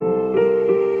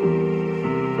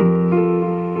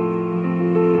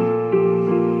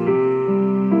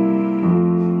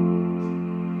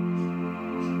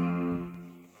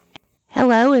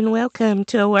and welcome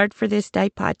to A Word for This Day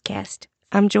podcast.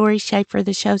 I'm Jory Schaefer,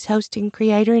 the show's host and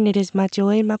creator, and it is my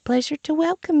joy and my pleasure to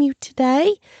welcome you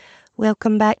today.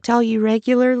 Welcome back to all you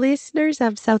regular listeners.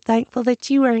 I'm so thankful that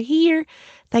you are here.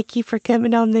 Thank you for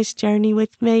coming on this journey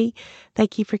with me.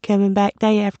 Thank you for coming back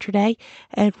day after day.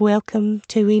 And welcome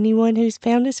to anyone who's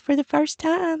found us for the first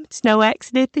time. It's no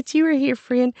accident that you are here,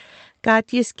 friend. God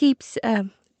just keeps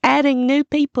adding new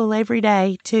people every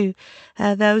day to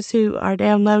those who are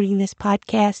downloading this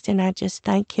podcast, and I just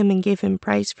thank Him and give Him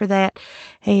praise for that.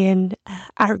 And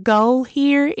our goal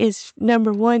here is,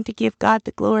 number one, to give God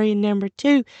the glory, and number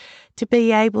two, to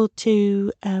be able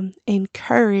to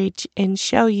encourage and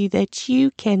show you that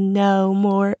you can know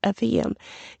more of Him.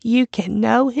 You can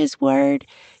know His Word.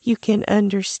 You can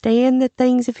understand the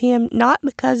things of Him, not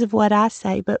because of what I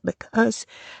say, but because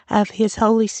of His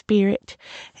Holy Spirit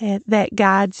that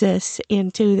guides us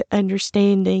into the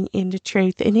understanding, into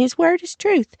truth. And His Word is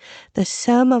truth. The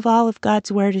sum of all of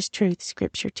God's Word is truth,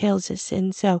 Scripture tells us.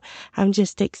 And so I'm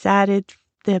just excited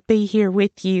to be here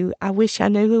with you. I wish I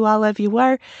knew who all of you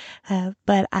were,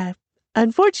 but I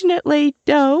unfortunately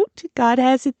don't. God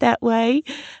has it that way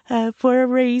for a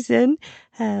reason.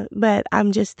 But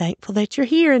I'm just thankful that you're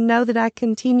here, and know that I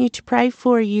continue to pray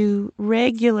for you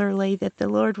regularly, that the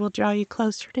Lord will draw you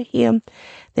closer to Him,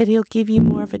 that He'll give you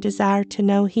more of a desire to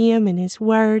know Him and His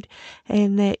Word,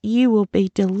 and that you will be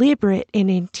deliberate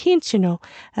and intentional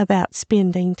about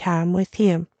spending time with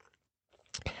Him.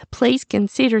 Please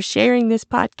consider sharing this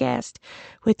podcast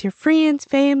with your friends,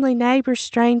 family, neighbors,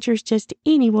 strangers, just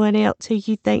anyone else who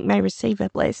you think may receive a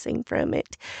blessing from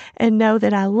it. And know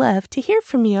that I love to hear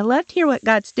from you. I love to hear what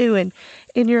God's doing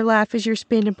in your life as you're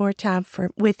spending more time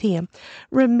with Him.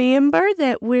 Remember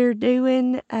that we're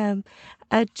doing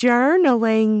a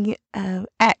journaling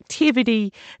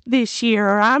activity this year,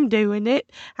 or I'm doing it.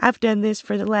 I've done this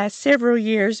for the last several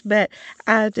years, but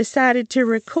I decided to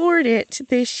record it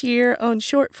this year on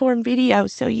short form video,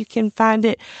 so you can find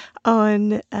it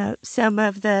on some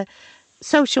of the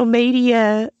social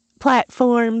media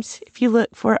platforms. If you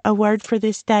look for A Word for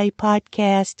This Day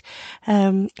podcast,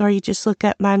 or you just look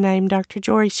up my name, Dr.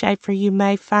 Jory Schaefer, you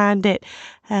may find it.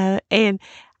 And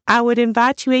I would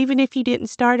invite you, even if you didn't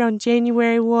start on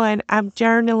January 1, I'm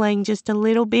journaling just a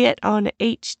little bit on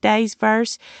each day's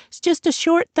verse. It's just a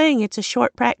short thing. It's a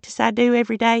short practice I do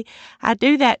every day. I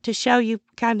do that to show you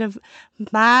kind of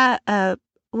my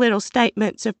little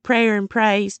statements of prayer and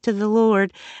praise to the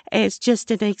Lord as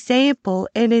just an example.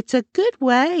 And it's a good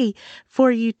way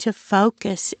for you to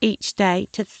focus each day,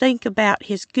 to think about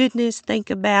His goodness, think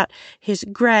about His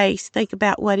grace, think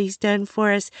about what He's done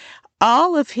for us.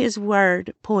 All of His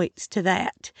Word points to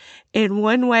that. In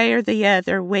one way or the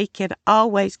other, we can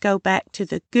always go back to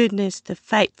the goodness, the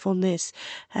faithfulness,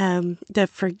 the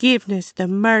forgiveness, the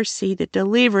mercy, the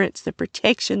deliverance, the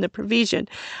protection, the provision,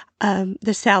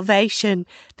 the salvation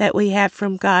that we have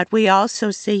from God. We also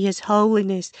see His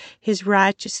holiness, His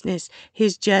righteousness,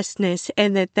 His justness,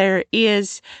 and that there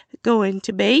is going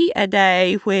to be a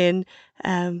day when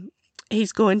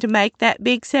He's going to make that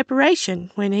big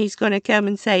separation, when He's going to come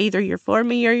and say, either you're for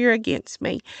me or you're against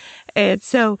me. And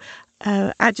so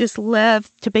I just love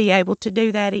to be able to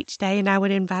do that each day, and I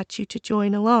would invite you to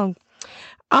join along.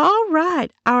 All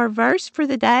right, our verse for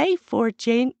the day for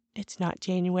it's not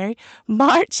January,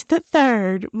 March the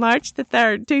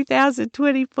 3rd,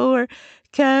 2024,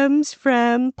 comes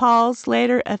from Paul's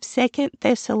letter of 2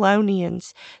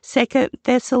 Thessalonians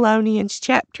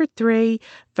chapter 3,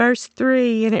 verse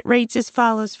 3, and it reads as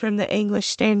follows from the English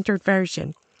Standard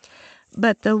Version.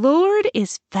 But the Lord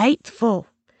is faithful.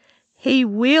 He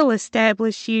will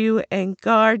establish you and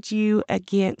guard you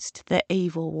against the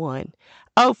evil one.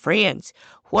 Oh, friends,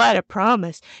 what a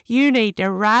promise. You need to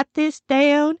write this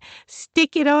down,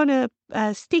 stick it on a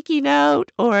sticky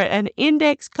note or an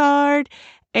index card,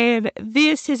 and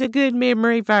this is a good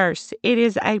memory verse. It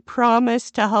is a promise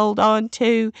to hold on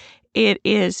to. It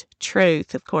is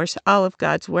truth. Of course, all of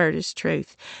God's Word is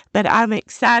truth. But I'm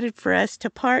excited for us to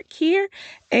park here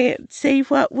and see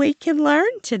what we can learn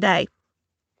today.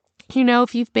 You know,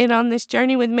 if you've been on this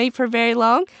journey with me for very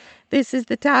long, this is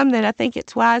the time that I think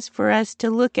it's wise for us to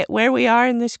look at where we are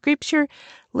in the Scripture,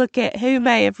 look at who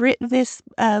may have written this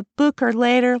book or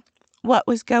letter, what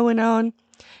was going on,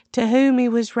 to whom he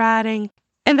was writing.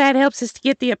 And that helps us to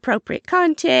get the appropriate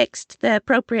context, the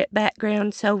appropriate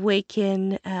background, so we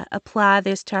can apply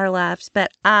this to our lives.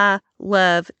 But I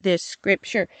love this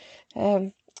Scripture.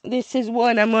 This is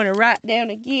one I'm going to write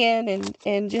down again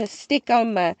and just stick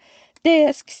on my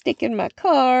desk, stick in my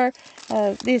car.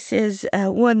 This is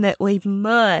one that we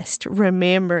must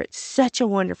remember. It's such a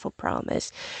wonderful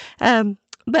promise.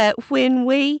 But when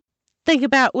we think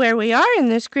about where we are in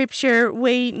the scripture,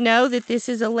 we know that this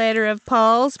is a letter of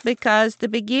Paul's because the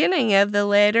beginning of the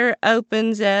letter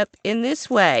opens up in this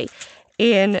way.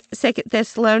 In 2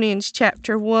 Thessalonians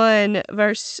chapter 1,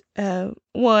 verse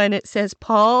 1, it says,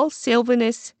 Paul,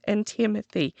 Silvanus, and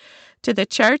Timothy, to the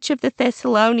church of the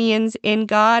Thessalonians in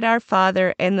God our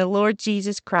Father and the Lord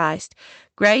Jesus Christ.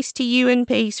 Grace to you and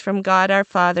peace from God our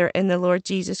Father and the Lord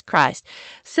Jesus Christ.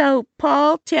 So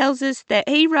Paul tells us that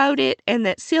he wrote it and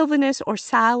that Silvanus or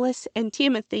Silas and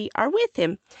Timothy are with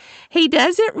him. He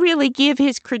doesn't really give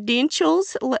his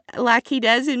credentials like he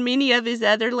does in many of his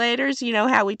other letters. You know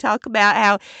how we talk about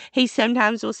how he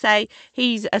sometimes will say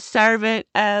he's a servant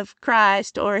of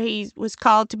Christ or he was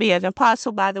called to be an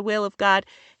apostle by the will of God.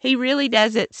 He really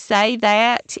doesn't say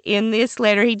that in this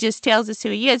letter. He just tells us who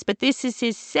he is. But this is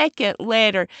his second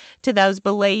letter to those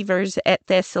believers at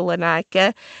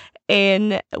Thessalonica.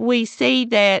 And we see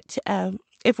that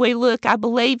if we look, I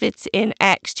believe it's in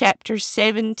Acts chapter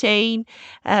 17,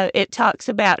 it talks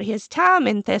about his time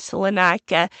in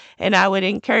Thessalonica, and I would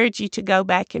encourage you to go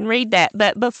back and read that.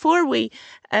 But before we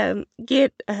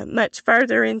get much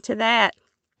further into that,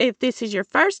 if this is your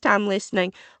first time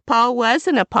listening, Paul was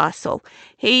an apostle.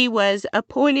 He was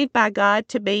appointed by God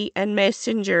to be a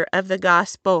messenger of the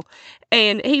gospel.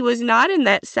 And he was not in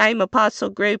that same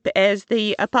apostle group as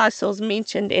the apostles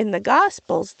mentioned in the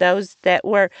Gospels, those that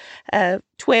were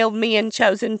 12 men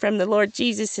chosen from the Lord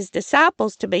Jesus'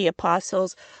 disciples to be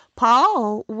apostles.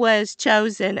 Paul was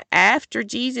chosen after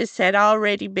Jesus had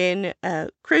already been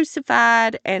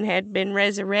crucified and had been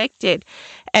resurrected.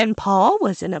 And Paul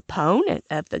was an opponent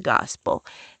of the gospel.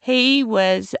 He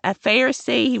was a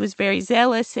Pharisee. He was very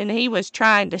zealous, and he was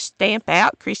trying to stamp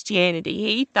out Christianity.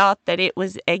 He thought that it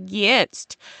was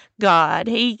against God.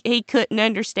 He couldn't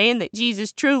understand that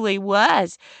Jesus truly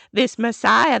was this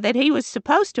Messiah that he was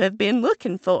supposed to have been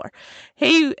looking for.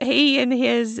 He and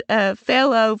his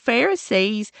fellow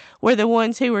Pharisees were the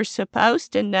ones who were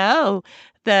supposed to know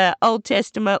the Old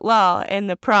Testament law and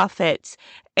the prophets,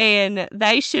 and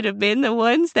they should have been the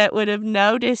ones that would have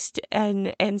noticed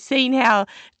and seen how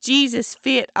Jesus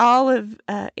fit all of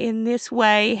in this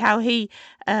way, how he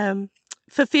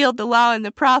fulfilled the law and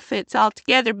the prophets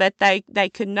altogether, but they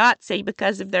could not see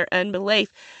because of their unbelief.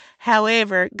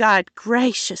 However, God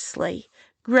graciously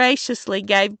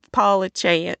gave Paul a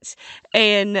chance,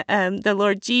 and the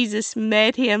Lord Jesus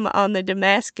met him on the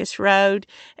Damascus Road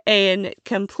and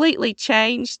completely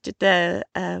changed the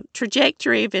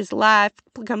trajectory of his life,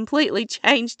 completely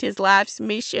changed his life's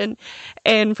mission,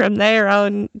 and from there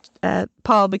on,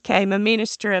 Paul became a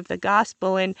minister of the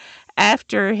gospel. And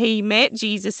after he met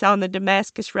Jesus on the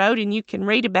Damascus Road, and you can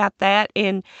read about that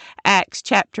in Acts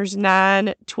chapters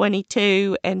 9,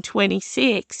 22, and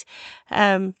 26,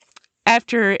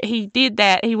 after he did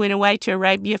that, he went away to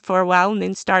Arabia for a while and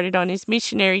then started on his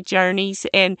missionary journeys.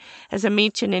 And as I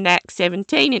mentioned in Acts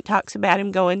 17, it talks about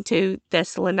him going to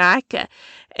Thessalonica.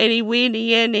 And he went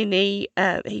in and he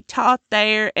taught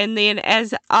there. And then,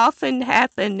 as often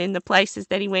happened in the places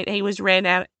that he went, he was run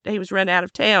out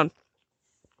of town.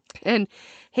 And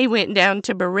he went down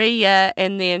to Berea,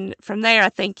 and then from there, I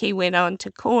think he went on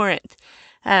to Corinth.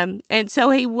 And so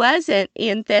he wasn't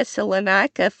in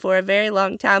Thessalonica for a very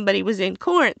long time, but he was in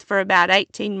Corinth for about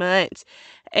 18 months.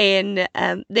 And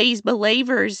these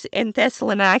believers in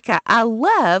Thessalonica, I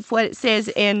love what it says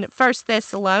in 1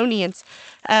 Thessalonians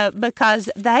because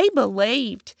they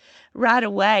believed right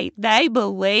away. They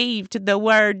believed the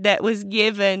word that was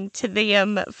given to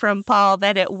them from Paul,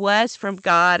 that it was from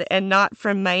God and not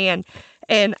from man.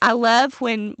 And I love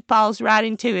when Paul's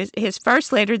writing to his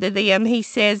first letter to them, he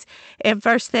says in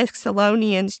 1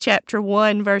 Thessalonians chapter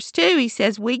 1, verse 2, he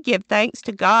says, we give thanks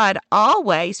to God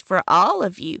always for all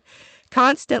of you,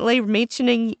 constantly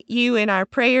mentioning you in our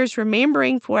prayers,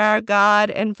 remembering for our God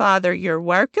and Father your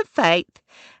work of faith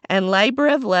and labor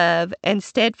of love and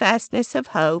steadfastness of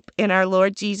hope in our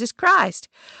Lord Jesus Christ.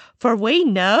 For we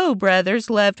know, brothers,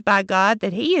 loved by God,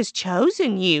 that he has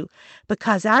chosen you,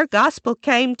 because our gospel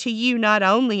came to you not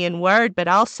only in word, but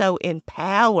also in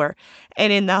power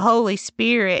and in the Holy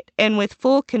Spirit, and with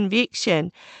full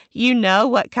conviction. You know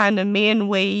what kind of men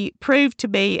we proved to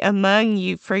be among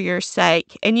you for your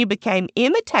sake, and you became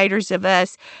imitators of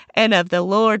us and of the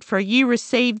Lord, for you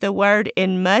received the word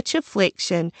in much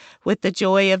affliction with the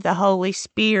joy of the Holy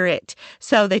Spirit,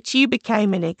 so that you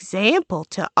became an example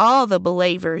to all the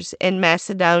believers in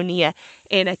Macedonia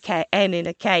and in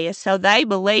Achaia. So they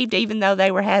believed even though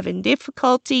they were having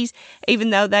difficulties, even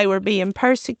though they were being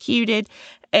persecuted,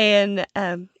 and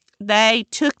they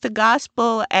took the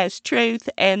gospel as truth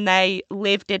and they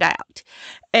lived it out.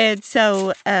 And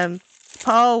so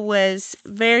Paul was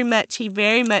very much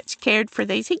cared for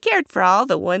these. He cared for all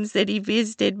the ones that he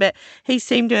visited, but he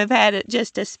seemed to have had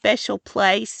just a special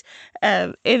place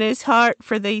in his heart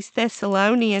for these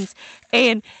Thessalonians.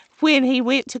 And when he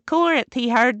went to Corinth, he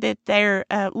heard that there,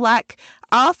 like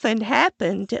often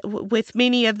happened with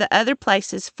many of the other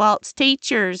places, false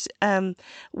teachers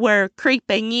were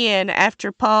creeping in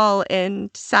after Paul and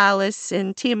Silas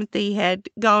and Timothy had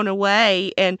gone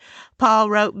away, and Paul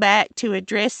wrote back to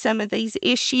address some of these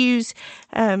issues.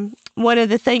 One of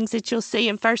the things that you'll see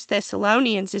in 1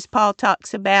 Thessalonians is Paul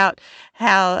talks about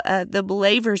how the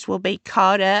believers will be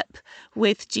caught up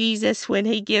with Jesus when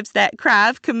he gives that cry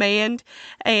of command.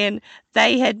 And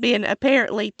they had been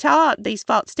apparently taught, these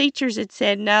false teachers had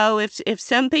said, no, if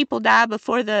some people die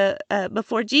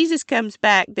before Jesus comes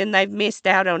back, then they've missed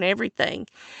out on everything.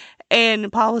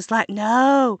 And Paul was like,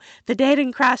 no, the dead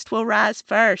in Christ will rise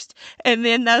first. And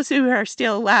then those who are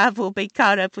still alive will be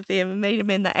caught up with them and meet them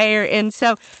in the air. And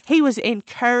so he was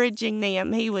encouraging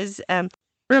them. He was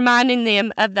reminding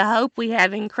them of the hope we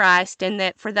have in Christ, and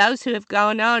that for those who have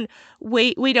gone on,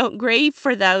 we don't grieve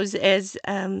for those as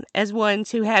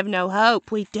ones who have no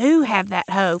hope. We do have that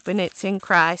hope, and it's in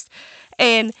Christ.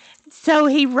 And so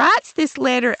he writes this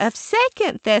letter of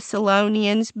 2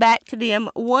 Thessalonians back to them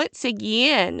once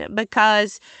again,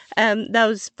 because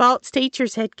those false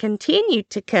teachers had continued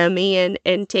to come in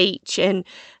and teach and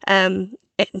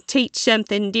teach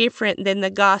something different than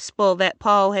the gospel that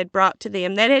Paul had brought to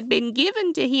them, that had been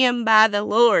given to him by the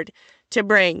Lord to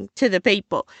bring to the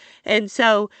people. And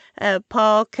so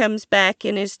Paul comes back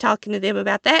and is talking to them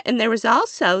about that. And there was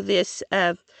also this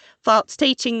false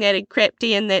teaching that had crept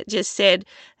in that just said,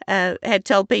 had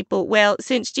told people, well,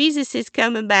 since Jesus is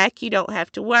coming back, you don't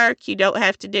have to work, you don't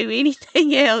have to do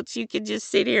anything else, you can just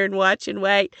sit here and watch and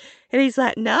wait. And he's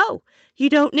like, no, you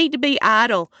don't need to be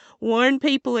idle. Warn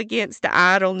people against the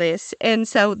idleness. And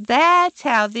so that's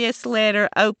how this letter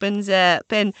opens up.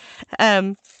 And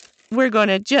we're going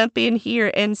to jump in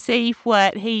here and see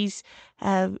what he's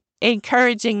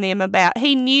encouraging them about.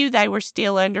 He knew they were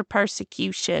still under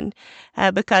persecution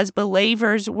because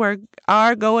believers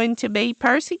are going to be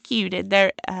persecuted.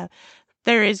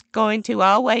 There is going to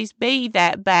always be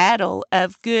that battle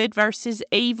of good versus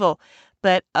evil.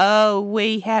 But,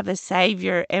 we have a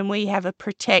Savior, and we have a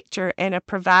protector and a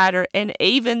provider. And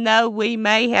even though we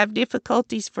may have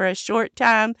difficulties for a short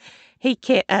time, he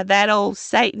can't, that old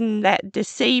Satan, that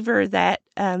deceiver, that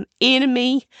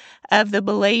enemy of the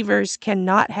believers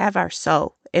cannot have our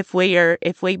soul if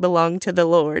we belong to the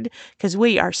Lord, because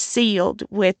we are sealed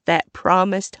with that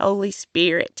promised Holy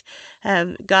Spirit.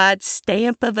 God's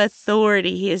stamp of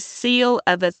authority, his seal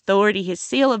of authority, his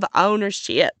seal of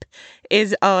ownership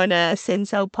is on us. And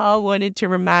so Paul wanted to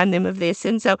remind them of this.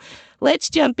 And so let's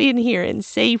jump in here and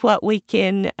see what we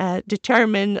can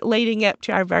determine leading up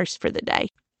to our verse for the day.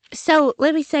 So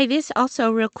let me say this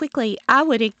also real quickly. I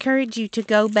would encourage you to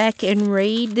go back and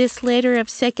read this letter of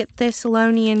 2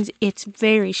 Thessalonians. It's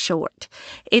very short.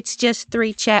 It's just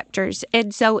 3 chapters.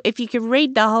 And so if you could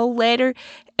read the whole letter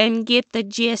and get the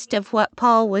gist of what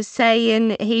Paul was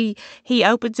saying, he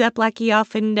opens up like he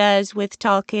often does with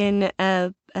talking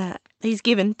he's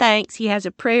giving thanks. He has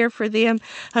a prayer for them,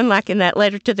 unlike in that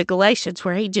letter to the Galatians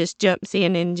where he just jumps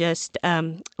in and just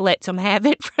lets them have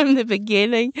it from the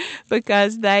beginning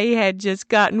because they had just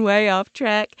gotten way off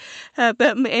track.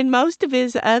 But in most of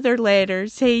his other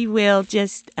letters, he will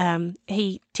just,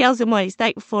 he tells them what he's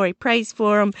thankful for, he prays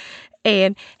for them,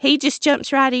 and he just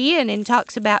jumps right in and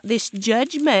talks about this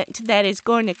judgment that is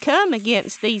going to come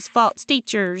against these false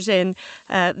teachers and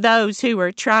those who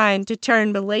are trying to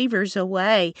turn believers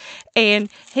away. And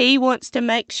he wants to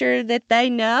make sure that they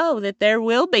know that there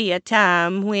will be a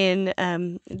time when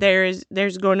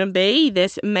there's going to be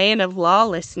this man of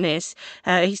lawlessness.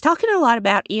 He's talking a lot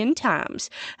about end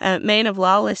times, man of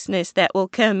lawlessness that will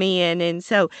come in. And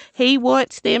so he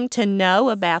wants them to know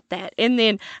about that. And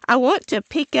then I want to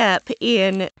pick up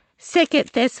in 2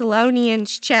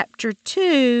 Thessalonians chapter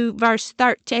 2, verse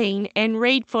 13, and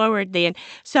read forward then.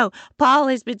 So Paul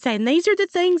has been saying, these are the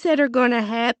things that are going to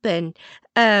happen,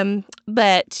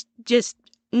 but just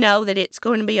know that it's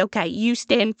going to be okay. You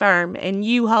stand firm, and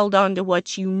you hold on to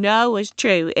what you know is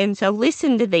true. And so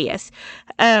listen to this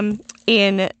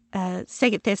in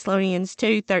 2 Thessalonians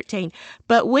 2:13.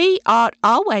 But we ought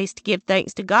always to give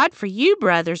thanks to God for you,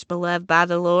 brothers, beloved by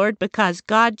the Lord, because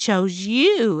God chose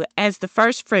you as the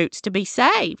firstfruits to be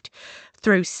saved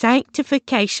through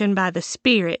sanctification by the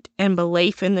Spirit and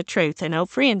belief in the truth. And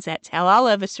friends, that's how all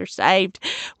of us are saved.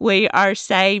 We are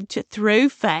saved through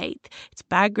faith. It's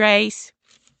by grace.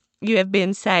 You have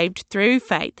been saved through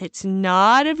faith. It's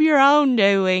not of your own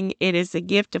doing. It is the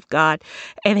gift of God.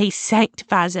 And He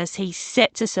sanctifies us. He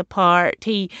sets us apart.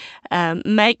 He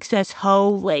makes us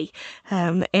holy.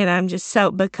 And I'm just so,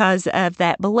 because of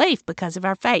that belief, because of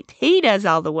our faith, He does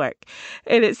all the work.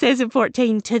 And it says in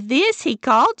 14, to this He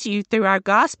called you through our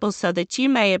gospel so that you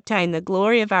may obtain the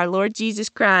glory of our Lord Jesus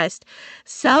Christ.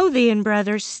 So then,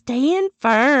 brothers, stand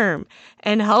firm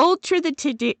and hold to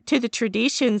the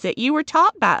traditions that you were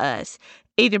taught by us,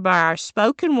 either by our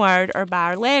spoken word or by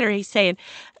our letter. He's saying,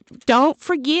 don't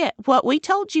forget what we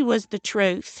told you was the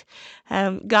truth.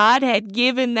 God had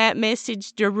given that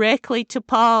message directly to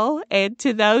Paul and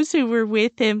to those who were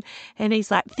with him. And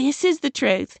he's like, this is the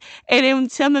truth. And in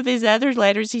some of his other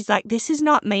letters, he's like, this is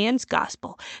not man's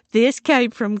gospel. This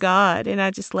came from God. And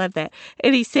I just love that.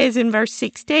 And he says in verse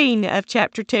 16 of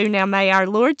chapter 2, now may our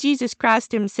Lord Jesus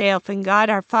Christ Himself and God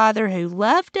our Father, who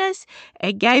loved us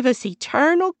and gave us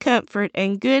eternal comfort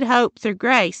and good hope through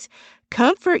grace,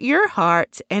 comfort your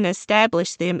hearts and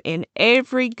establish them in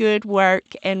every good work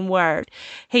and word.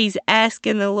 He's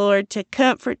asking the Lord to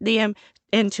comfort them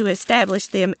and to establish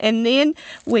them. And then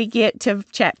we get to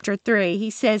chapter 3. He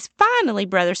says, finally,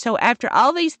 brothers, so after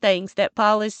all these things that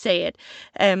Paul has said,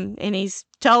 and he's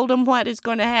told them what is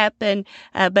going to happen,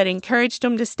 but encouraged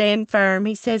them to stand firm.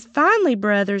 He says, finally,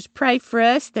 brothers, pray for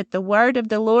us that the word of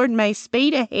the Lord may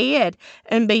speed ahead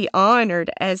and be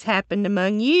honored as happened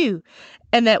among you,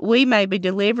 and that we may be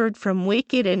delivered from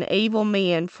wicked and evil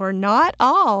men, for not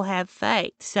all have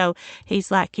faith. So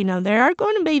he's like, there are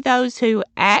going to be those who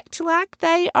act like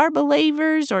they are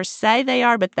believers or say they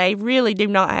are, but they really do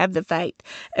not have the faith.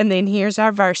 And then here's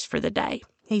our verse for the day.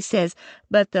 He says,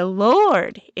 but the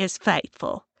Lord is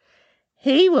faithful.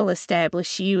 He will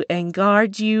establish you and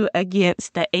guard you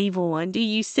against the evil one. Do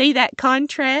you see that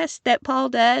contrast that Paul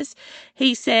does?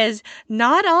 He says,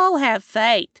 not all have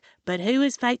faith, but who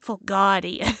is faithful? God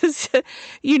is.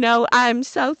 I'm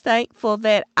so thankful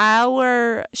that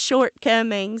our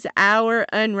shortcomings, our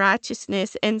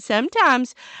unrighteousness, and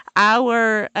sometimes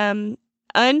our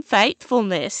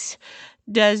unfaithfulness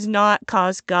does not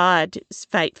cause God's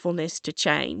faithfulness to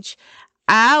change.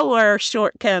 Our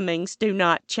shortcomings do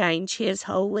not change His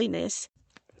holiness.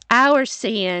 Our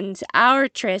sins, our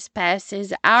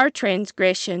trespasses, our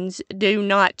transgressions do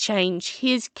not change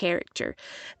His character.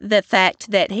 The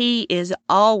fact that He is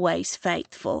always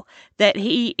faithful, that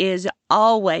He is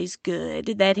always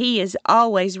good, that He is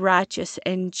always righteous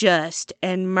and just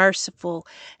and merciful.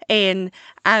 And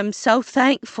I'm so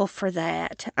thankful for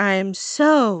that. I am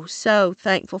so, so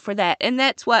thankful for that. And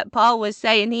that's what Paul was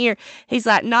saying here. He's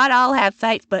like, not all have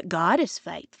faith, but God is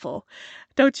faithful.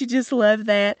 Don't you just love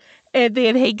that? And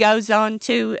then he goes on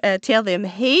to tell them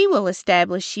He will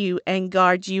establish you and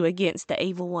guard you against the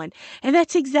evil one. And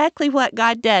that's exactly what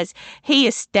God does. He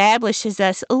establishes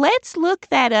us. Let's look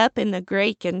that up in the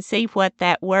Greek and see what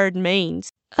that word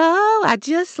means. Oh, I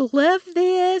just love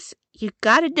this. You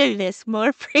got to do this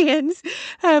more, friends,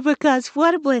 because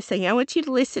what a blessing. I want you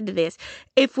to listen to this.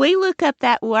 If we look up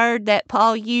that word that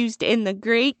Paul used in the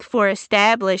Greek for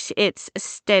establish, it's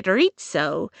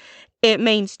sterizo. It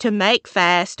means to make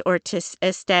fast or to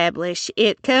establish.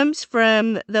 It comes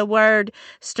from the word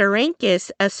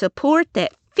sterinkus, a support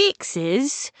that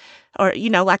fixes, or,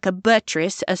 like a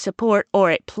buttress, a support,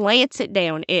 or it plants it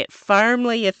down. It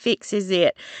firmly affixes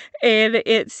it. And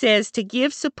it says to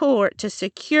give support, to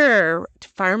secure, to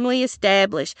firmly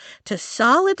establish, to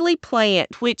solidly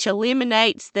plant, which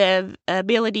eliminates the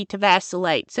ability to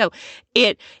vacillate. So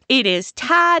it is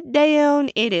tied down,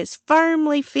 it is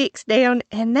firmly fixed down,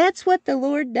 and that's what the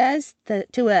Lord does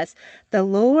to us. The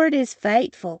Lord is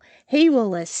faithful. He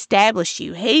will establish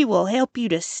you. He will help you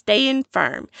to stand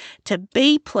firm, to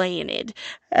be planted,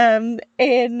 and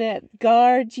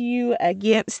guard you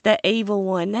against the evil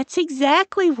one. That's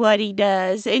exactly what He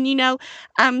does. And,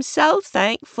 I'm so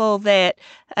thankful that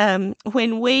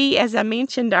when we, as I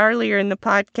mentioned earlier in the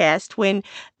podcast, when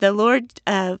the Lord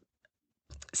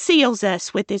seals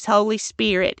us with His Holy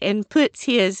Spirit and puts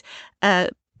His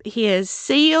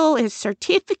seal, His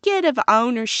certificate of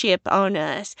ownership on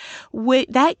us,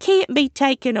 that can't be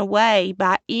taken away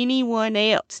by anyone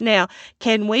else. Now,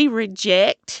 can we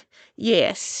reject?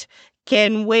 Yes.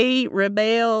 Can we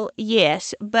rebel?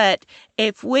 Yes. But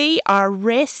if we are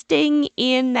resting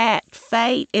in that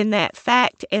faith, in that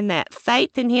fact, in that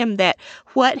faith in Him, that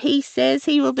what He says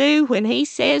He will do when He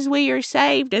says we are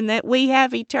saved and that we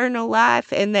have eternal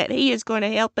life and that He is going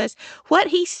to help us, what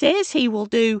He says He will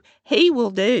do, He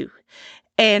will do.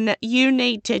 And you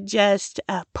need to just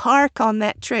park on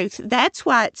that truth. That's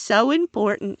why it's so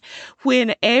important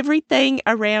when everything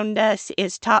around us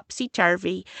is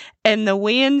topsy-turvy and the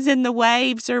winds and the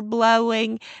waves are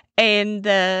blowing and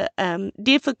the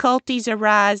difficulties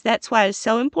arise. That's why it's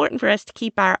so important for us to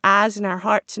keep our eyes and our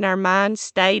hearts and our minds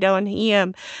stayed on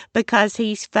Him, because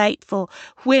He's faithful.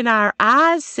 When our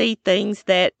eyes see things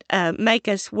that make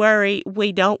us worry,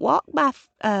 we don't walk by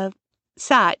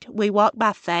sight. We walk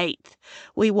by faith.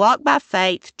 We walk by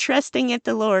faith, trusting in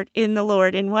the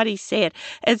Lord and what He said.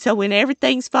 And so when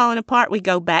everything's falling apart, we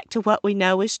go back to what we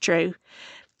know is true.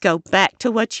 Go back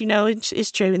to what you know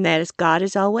is true, and that is God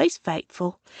is always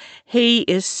faithful. He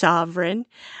is sovereign.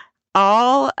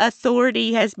 All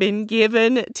authority has been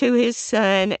given to His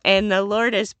Son, and the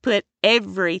Lord has put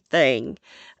everything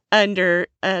under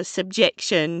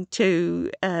subjection to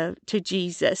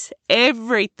Jesus.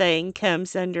 Everything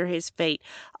comes under His feet.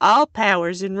 All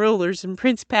powers and rulers and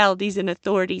principalities and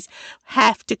authorities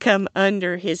have to come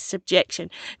under His subjection.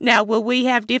 Now, will we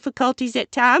have difficulties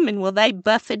at times, and will they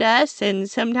buffet us and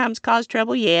sometimes cause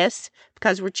trouble? Yes,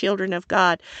 because we're children of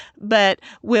God. But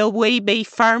will we be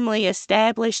firmly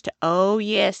established? Oh,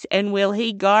 yes. And will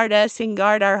He guard us and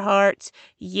guard our hearts?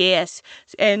 Yes.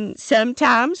 And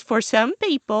sometimes, for some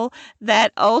people,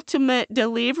 that ultimate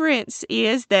deliverance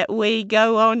is that we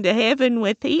go on to heaven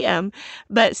with Him.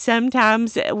 But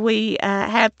sometimes we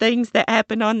have things that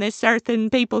happen on this earth,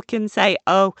 and people can say,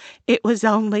 oh, it was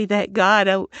only that God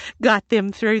got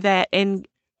them through that. And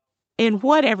in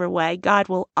whatever way, God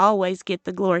will always get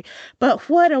the glory. But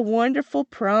what a wonderful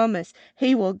promise.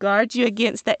 He will guard you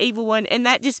against the evil one. And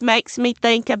that just makes me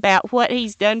think about what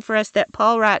He's done for us that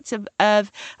Paul writes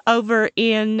of over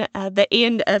in the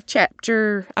end of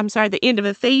the end of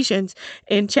Ephesians,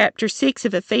 in chapter 6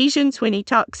 of Ephesians, when he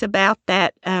talks about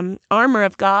that armor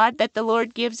of God that the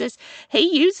Lord gives us.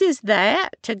 He uses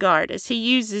that to guard us. He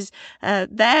uses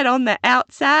that on the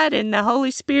outside and the Holy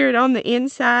Spirit on the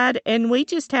inside. And we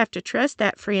just have to trust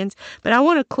that, friends. But I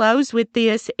want to close with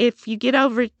this. If you get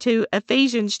over to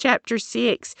Ephesians chapter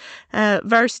 6,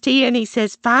 verse 10, he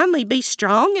says, finally be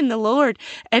strong in the Lord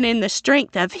and in the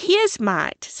strength of His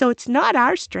might. So it's not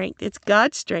our strength, it's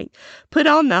God's strength. Put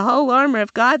on the whole armor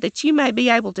of God that you may be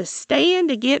able to stand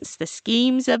against the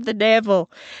schemes of the devil.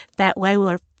 That way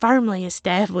we're firmly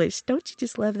established. Don't you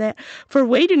just love that? For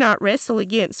we do not wrestle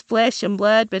against flesh and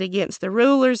blood, but against the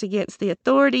rulers, against the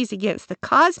authorities, against the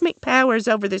cosmic powers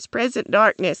over this present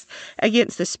darkness,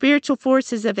 against the spiritual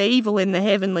forces of evil in the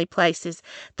heavenly places.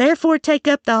 Therefore take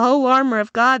up the whole armor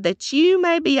of God, that you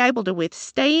may be able to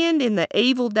withstand in the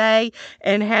evil day,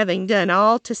 and having done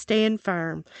all, to stand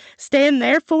firm. Stand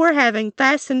therefore, having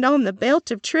fastened on the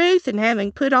belt of truth, and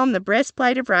having put on the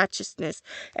breastplate of righteousness,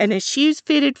 and as shoes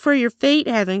fitted for your feet,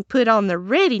 having put on the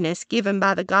readiness given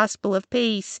by the gospel of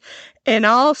peace. In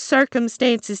all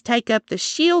circumstances take up the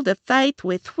shield of faith,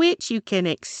 with which you can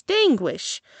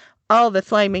extinguish all the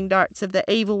flaming darts of the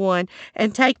evil one,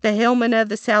 and take the helmet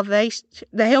of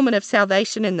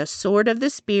salvation and the sword of the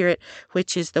Spirit,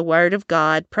 which is the word of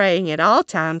God, praying at all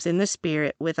times in the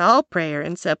Spirit with all prayer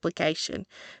and supplication.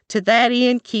 To that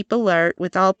end keep alert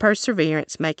with all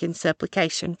perseverance, making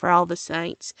supplication for all the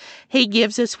saints. He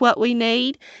gives us what we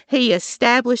need. He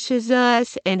establishes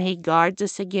us, and He guards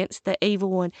us against the evil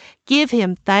one. Give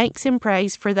Him thanks and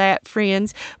praise for that,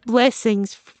 friends.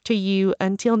 Blessings to you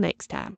until next time.